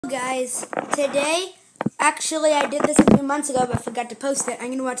guys, today, actually I did this a few months ago but forgot to post it. I'm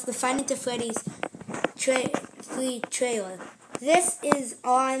going to watch the Five Nights at Freddy's 3 trailer. This is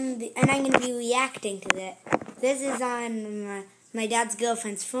on, and I'm going to be reacting to it. This is on my dad's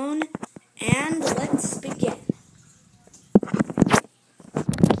girlfriend's phone, and let's begin.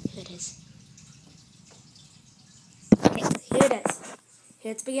 Here it is. Okay, here it is.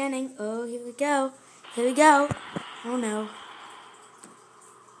 Here it's beginning. Oh, here we go. Here we go. Oh no.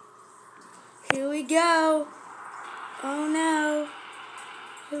 Here we go. Oh no.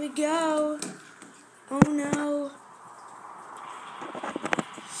 Here we go. Oh no.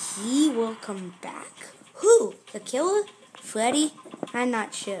 He will come back. Who? The killer? Freddy? I'm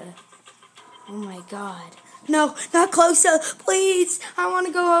not sure. Oh my god. No, not closer. Please. I want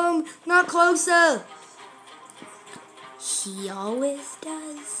to go home. Not closer. He always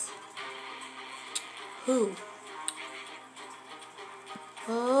does. Who?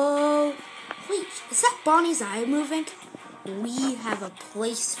 Oh. Wait, is that Bonnie's eye moving? We have a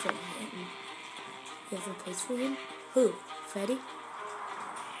place for him. You have a place for him? Who? Freddy?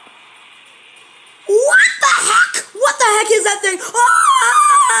 What the heck? What the heck is that thing?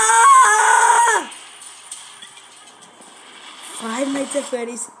 Ah! Five Nights at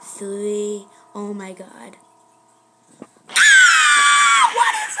Freddy's 3. Oh my god. Ah!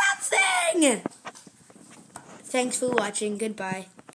 What is that thing? Thanks for watching. Goodbye.